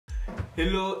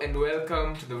Hello and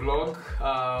welcome to the vlog.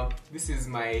 This is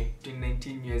my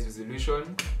 2019 New Year's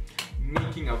resolution.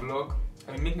 Making a vlog.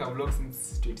 I've been making a vlog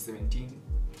since 2017.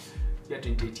 Yeah,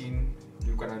 2018.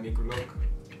 You're gonna make a vlog.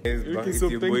 It's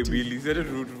your boy Billy. Is that a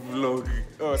root vlog?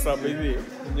 Oh, what's up, baby?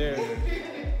 Yeah.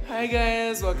 Hi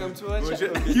guys, welcome to our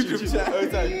channel.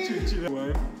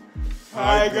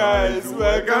 Hi guys,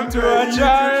 welcome to our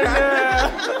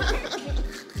channel.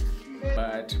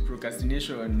 But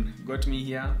procrastination got me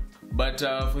here. But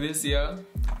for this year,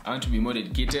 I want to be more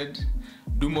dedicated,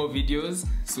 do more videos.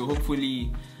 So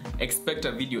hopefully expect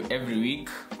a video every week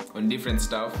on different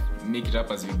stuff, make it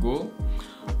up as we go.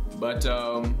 But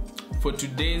for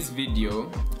today's video,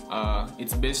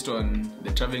 it's based on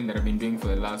the traveling that I've been doing for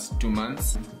the last 2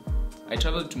 months. I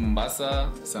traveled to Mombasa,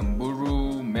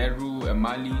 Samburu, Meru,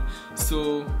 Emali.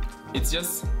 So it's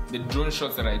just the drone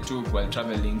shots that I took while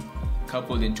traveling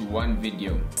coupled into one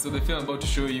video. So the film I'm about to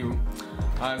show you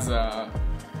has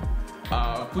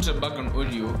put a background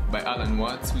audio by Alan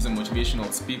Watts, who's a motivational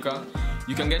speaker.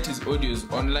 You can get his audios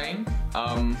online.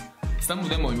 Some of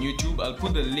them on YouTube. I'll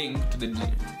put the link to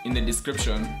in the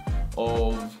description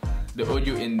of the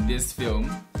audio in this film,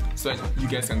 so you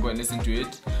guys can go and listen to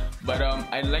it. But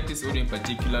I like this audio in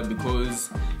particular because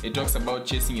it talks about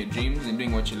chasing your dreams and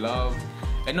doing what you love,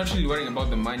 and not really worrying about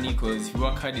the money, because if you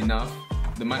work hard enough,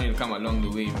 the money will come along the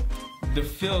way. The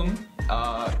film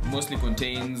mostly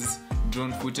contains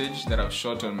drone footage that I've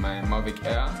shot on my Mavic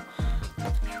Air.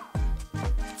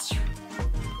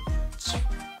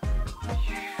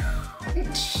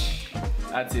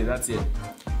 That's it.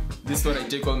 This is what I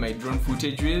take all my drone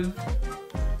footage with.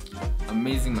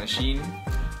 Amazing machine.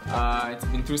 It's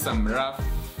been through some rough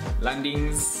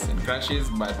landings and crashes,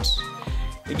 but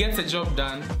it gets the job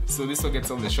done. So this one gets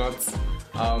all the shots.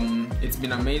 It's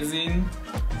been amazing.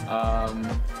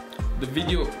 The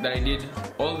video that I did,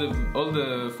 all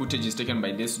the footage is taken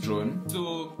by this drone.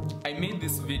 So I made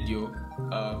this video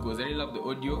because I really love the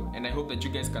audio, and I hope that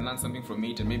you guys can learn something from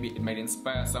it, and maybe it might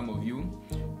inspire some of you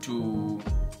to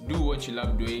do what you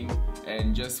love doing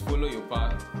and just follow your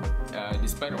path,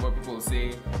 despite of what people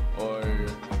say or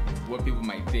what people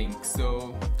might think.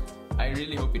 So I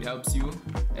really hope it helps you,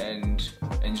 and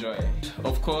enjoy.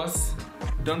 Of course,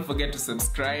 don't forget to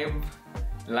subscribe,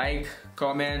 like,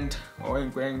 comment,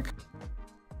 wink wink.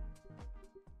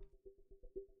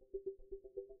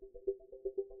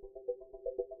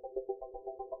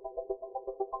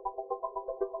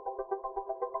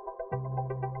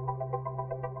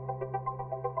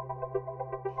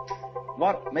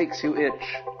 What makes you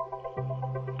itch?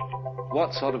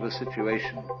 What sort of a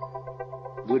situation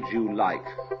would you like?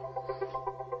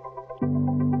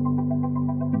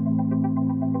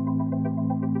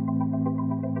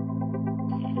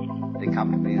 They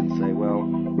come to me and say, well,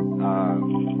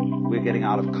 we're getting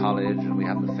out of college and we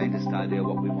haven't the faintest idea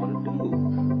what we want to do.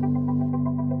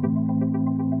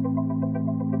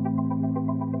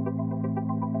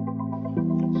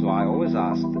 So I always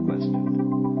ask the question,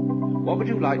 what would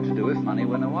you like to do if money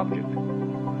were no object?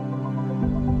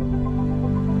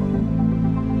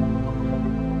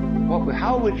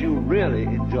 How would you really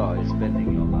enjoy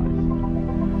spending your life?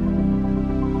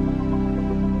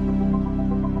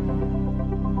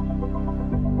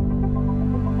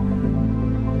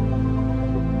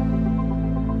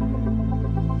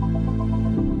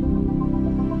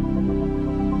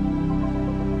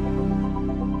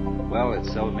 Well,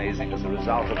 it's so amazing. As a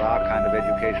result of our kind of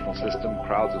educational system,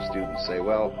 crowds of students say,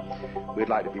 well, we'd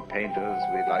like to be painters,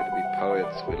 we'd like to be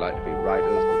poets, we'd like to be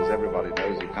writers, because everybody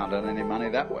knows you can't earn any money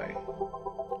that way.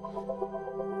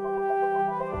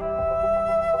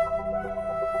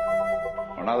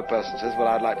 Or another person says, well,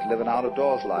 I'd like to live an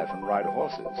out-of-doors life and ride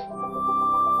horses.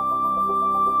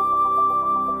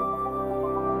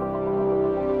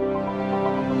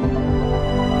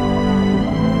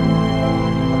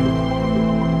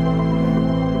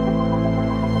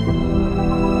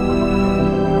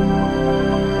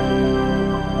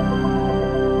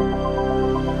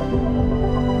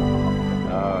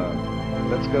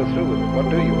 Let's go through with it. What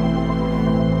do you want?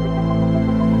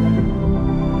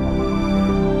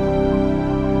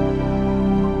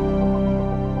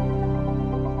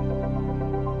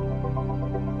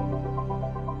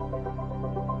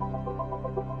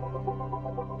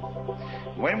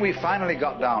 When we finally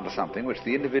got down to something which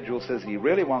the individual says he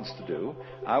really wants to do,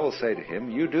 I will say to him,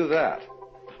 you do that.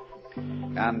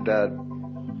 And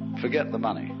forget the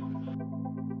money.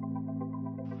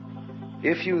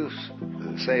 If you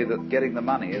say that getting the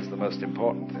money is the most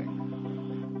important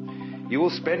thing, you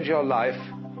will spend your life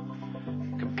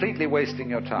completely wasting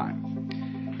your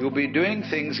time. You'll be doing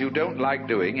things you don't like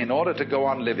doing in order to go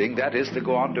on living, that is, to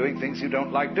go on doing things you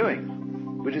don't like doing.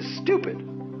 which is stupid.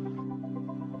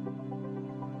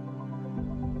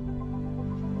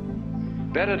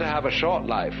 Better to have a short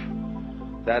life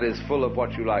that is full of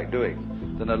what you like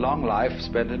doing than a long life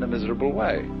spent in a miserable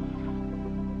way.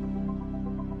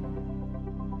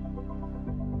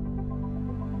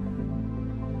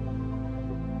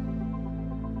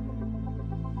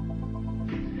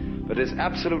 But it's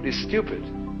absolutely stupid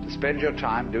to spend your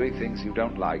time doing things you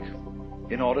don't like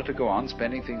in order to go on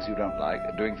spending things you don't like,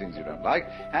 doing things you don't like,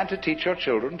 and to teach your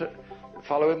children to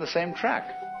follow in the same track.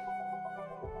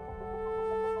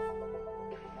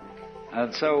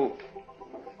 And so,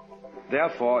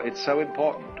 therefore, it's so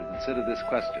important to consider this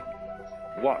question: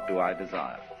 what do I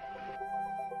desire?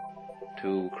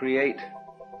 To create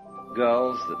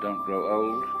girls that don't grow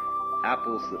old,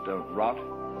 apples that don't rot,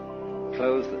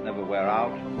 clothes that never wear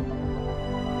out.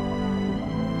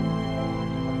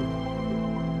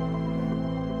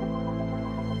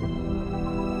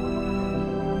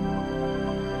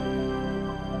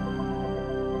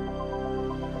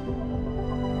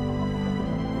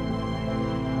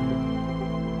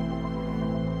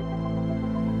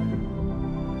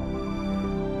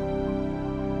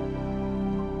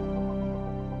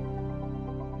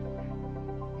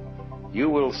 You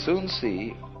will soon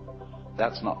see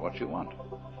that's not what you want.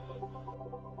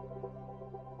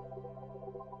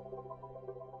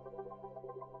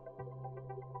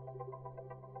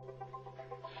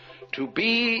 To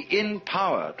be in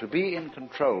power, to be in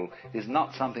control, is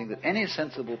not something that any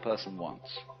sensible person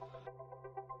wants.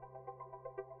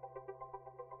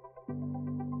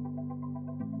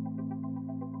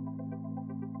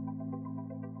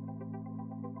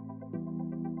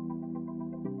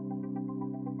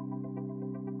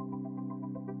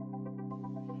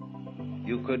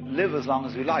 You could live as long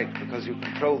as you like because you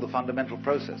control the fundamental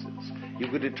processes. You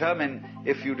could determine,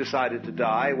 if you decided to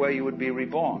die, where you would be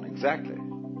reborn, exactly.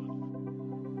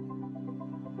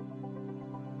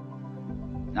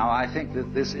 Now, I think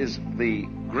that this is the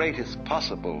greatest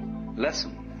possible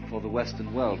lesson for the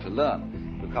Western world to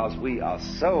learn, because we are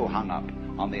so hung up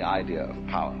on the idea of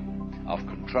power, of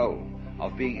control,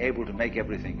 of being able to make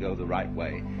everything go the right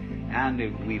way,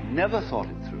 and we've never thought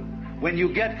it through. When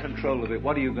you get control of it,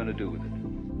 what are you going to do with it?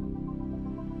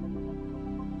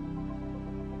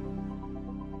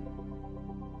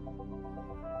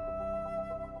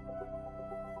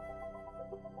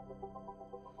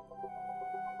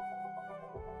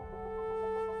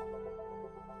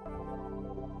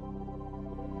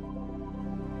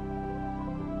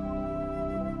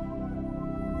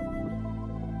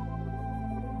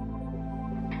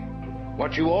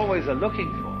 What you always are looking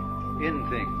for in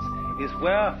things is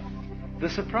where the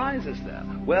surprise is there,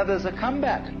 where there's a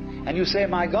comeback. And you say,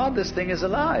 my God, this thing is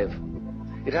alive.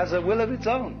 It has a will of its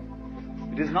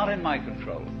own. It is not in my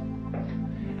control.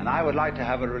 And I would like to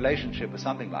have a relationship with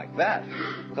something like that,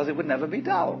 because it would never be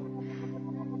dull.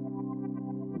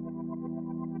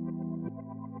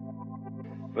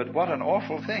 But what an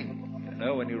awful thing, you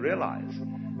know, when you realize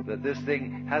that this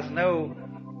thing has no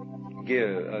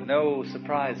gear, no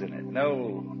surprise in it,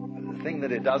 no thing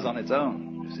that it does on its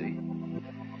own, you see.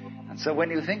 And so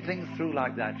when you think things through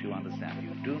like that, you understand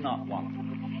you do not want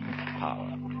power.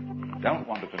 You don't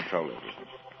want to control everything.